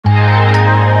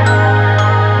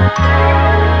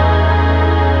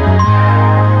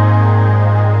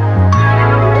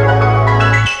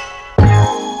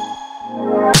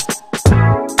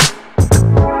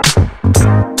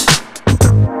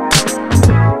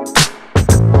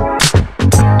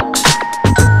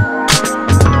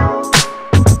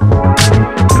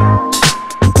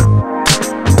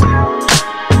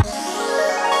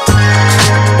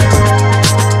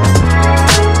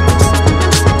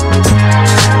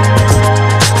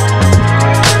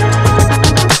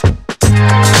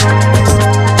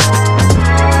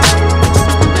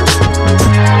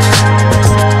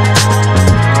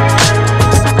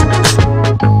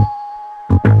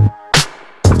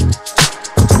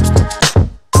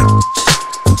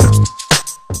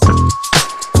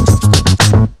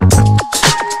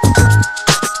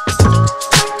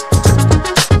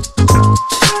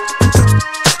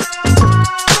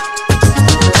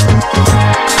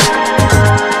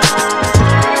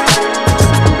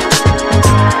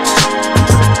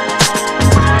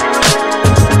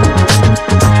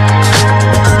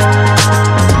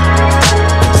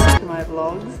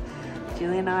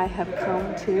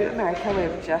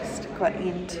just got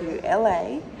into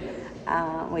LA.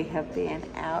 We have been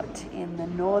out in the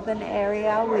northern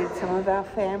area with some of our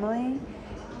family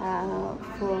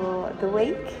for the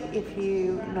week. If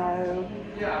you know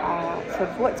sort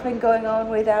of what's been going on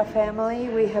with our family,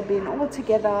 we have been all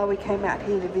together. We came out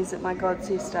here to visit my god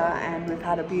sister and we've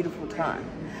had a beautiful time.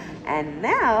 And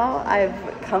now I've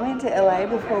come into LA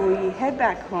before we head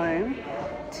back home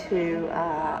to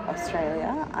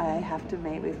Australia. I have to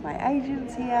meet with my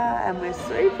agents here and we're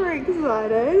super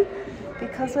excited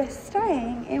because we're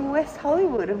staying in West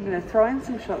Hollywood. I'm going to throw in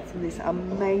some shots of this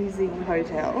amazing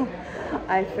hotel.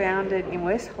 I found it in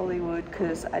West Hollywood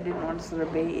because I didn't want to sort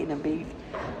of be in a big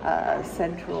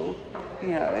central, you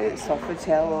know,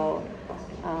 Sofitel or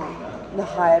the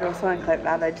Hyatt or something like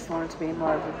that. I just wanted to be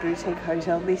more of a boutique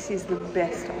hotel. This is the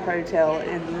best hotel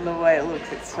in the way it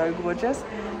looks. It's so gorgeous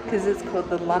because it's called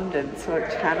the London, so it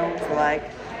channels like,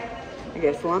 I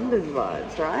guess, London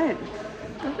vibes, right?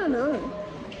 I don't know.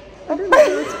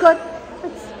 It's got,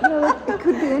 you know, it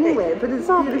could be anywhere, but it's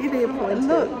beautifully appointed.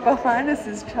 Look, behind us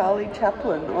is Charlie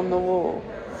Chaplin on the wall.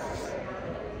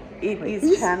 It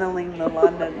is channeling the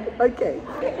London. Okay.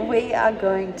 We are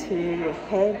going to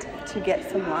head to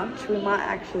get some lunch. We might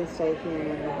actually stay here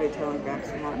in the hotel and grab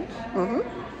some lunch.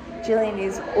 Gillian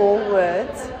is all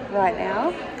words right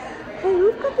now. Oh,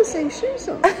 we've got the same shoes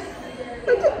on. Look,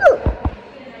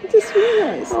 I just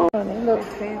realised. Oh, look,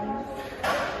 twins.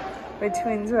 We're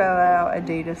twins with our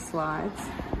Adidas slides.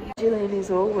 Gillian is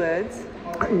all words.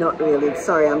 Not really.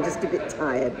 Sorry, I'm just a bit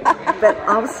tired. But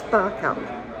I'll spark up.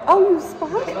 Oh, you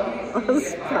spark? I'll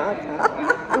spark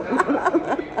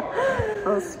up.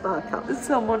 I'll spark up.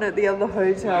 Someone at the other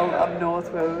hotel up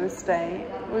north where we were staying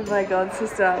with my god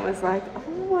sister was like,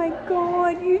 oh my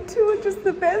god, you two are just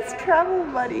the best travel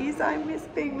buddies. I miss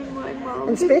being with my mom.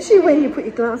 Especially when you put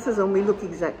your glasses on, we look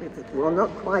exactly the same. Well,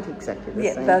 not quite exactly the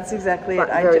same. Yeah, that's exactly but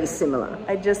it. Very similar.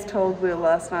 I just told Will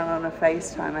last night on a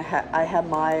FaceTime I had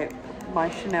my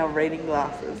Chanel reading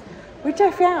glasses, which I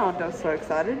found. I was so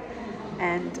excited.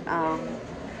 And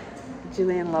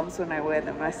Gillian loves when I wear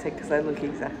them. I said because I look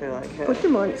exactly like her. Put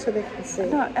them on so they can see.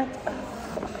 No,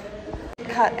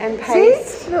 cut and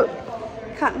paste. See? Look.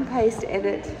 Cut and paste,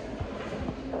 edit.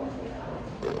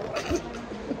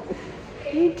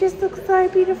 You just look so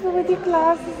beautiful with your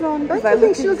glasses on. Don't you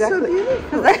think she looks so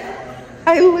beautiful?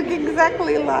 I look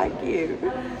exactly like you.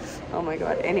 Oh my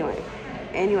god.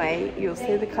 Anyway, you'll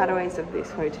see the cutaways of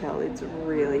this hotel. It's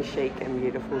really chic and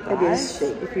beautiful, guys. It is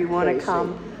chic. If you want to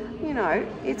come, you know,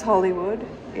 it's Hollywood.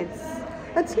 It's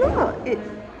not.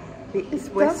 It's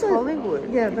West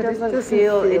Hollywood. Yeah, but it doesn't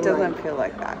feel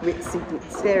like that.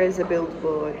 There is a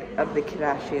billboard of the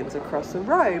Kardashians across the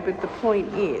road, but the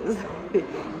point is,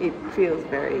 it feels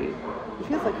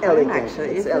like elegant.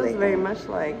 Actually, it feels very much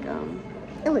like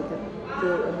elegant.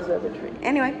 The observatory.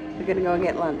 Anyway, we're gonna go and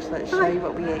get lunch. Let's show you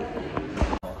what we ate.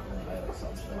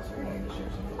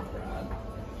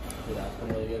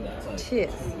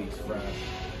 Cheers.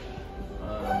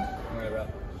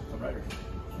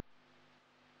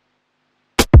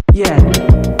 Yeah.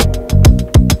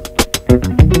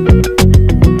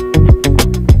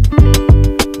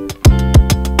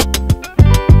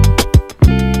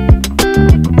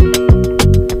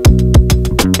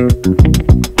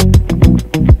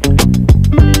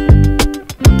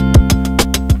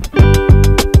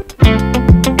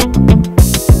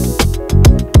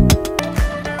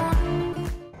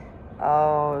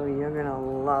 Oh, you're gonna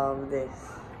love this.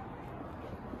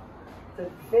 The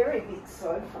very big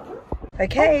sofa.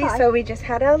 Okay, so we just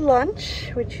had our lunch,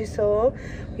 which you saw.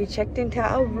 We checked into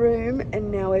our room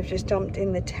and now we've just jumped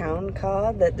in the town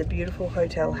car that the beautiful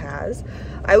hotel has.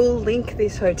 I will link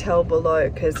this hotel below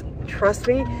because trust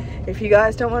me, if you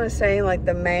guys don't want to stay in like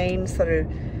the main sort of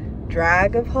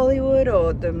drag of Hollywood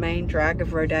or the main drag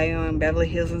of Rodeo and Beverly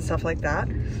Hills and stuff like that,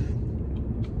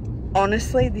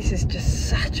 honestly, this is just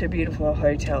such a beautiful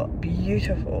hotel.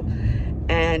 Beautiful.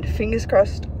 And fingers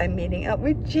crossed, I'm meeting up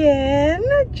with Jen.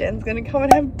 Jen's gonna come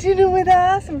and have dinner with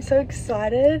us. I'm so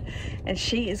excited. And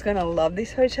she is gonna love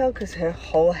this hotel because her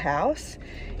whole house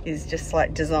is just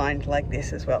like designed like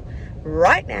this as well.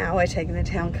 Right now, we're taking the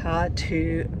town car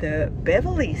to the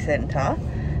Beverly Center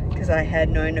because I had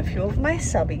known a few of my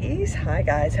subbies, hi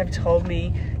guys, have told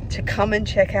me to come and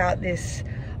check out this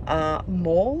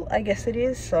mall, I guess it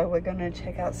is. So we're gonna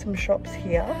check out some shops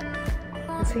here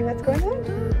and see what's going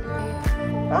on.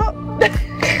 Oh!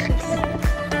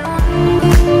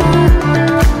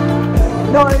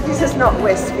 No, this is not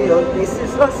Westfield, this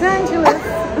is Los Angeles.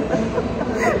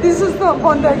 This is not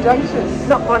Bondi Junction.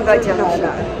 Not Bondi Junction.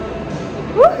 No.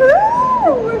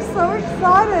 Woohoo! We're so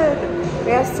excited.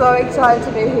 We are so excited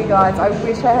to be here, guys. I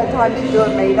wish I had time to do a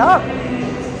meetup.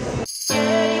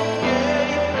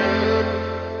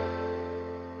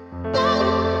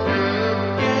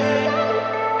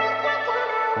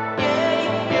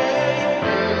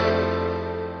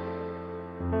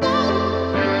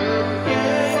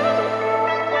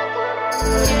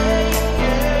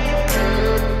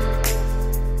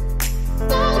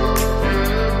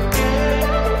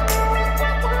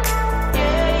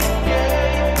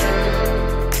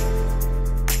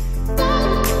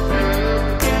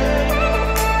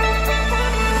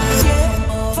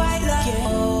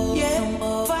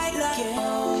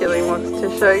 To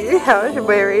show you how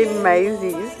we're in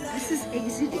Maisie's. This is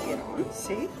easy to get on,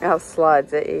 see? Our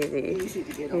slides are easy. Easy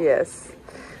to get on. Yes.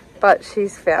 But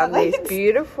she's found these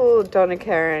beautiful Donna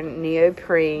Karan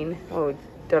neoprene, or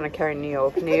Donna Karan New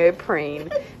York neoprene.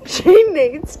 She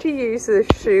needs to use a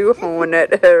shoehorn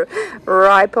at her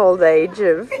ripe old age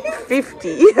of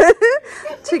 50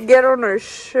 to get on her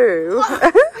shoe.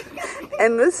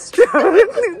 And the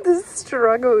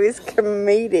struggle is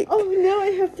comedic. Oh, now I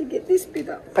have to get this bit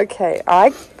up. Okay,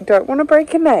 I don't want to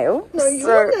break a nail. No,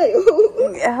 your nail.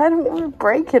 I don't want to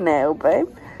break a nail, babe.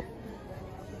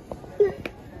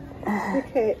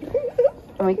 Okay.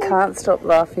 And we can't stop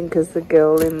laughing because the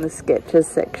girl in the sketches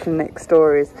section next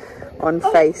door is on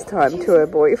FaceTime to her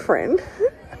boyfriend.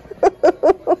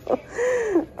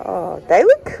 Oh, they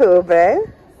look cool, babe.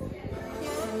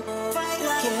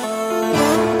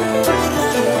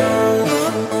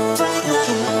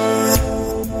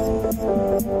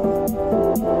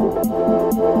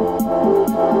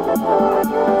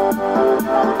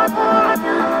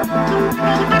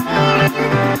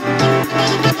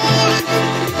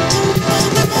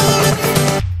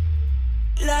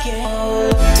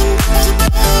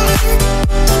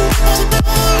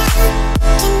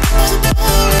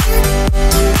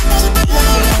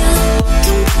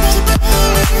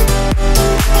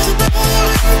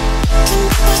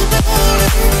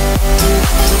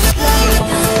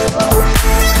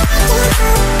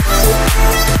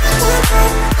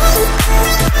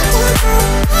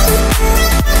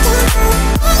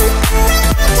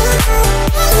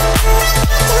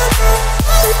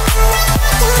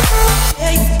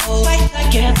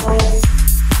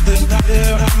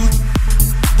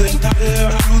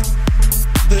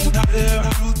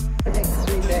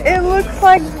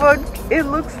 It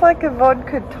looks like a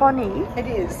vodka tonic. It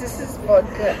is. This is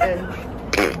vodka and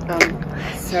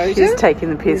soda. She's taking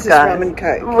the piss, this guys. Is rum and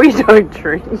coke. We don't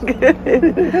drink.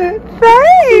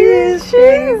 Thanks,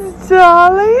 cheers,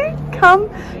 darling. Come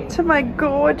to my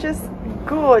gorgeous,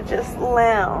 gorgeous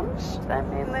lounge. I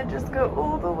mean, they just go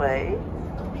all the way.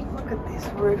 Look at this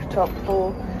rooftop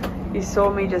pool. You saw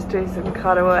me just do some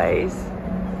cutaways.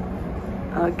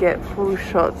 I'll get full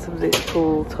shots of this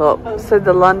pool top. So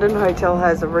the London hotel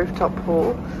has a rooftop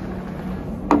pool.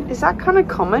 Is that kind of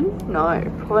common? No,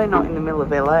 probably not in the middle of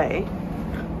LA.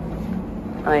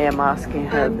 I am asking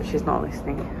her, but she's not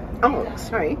listening. Oh,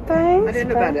 sorry. Thanks. I don't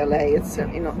know about LA. It's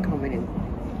certainly not common in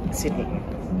Sydney.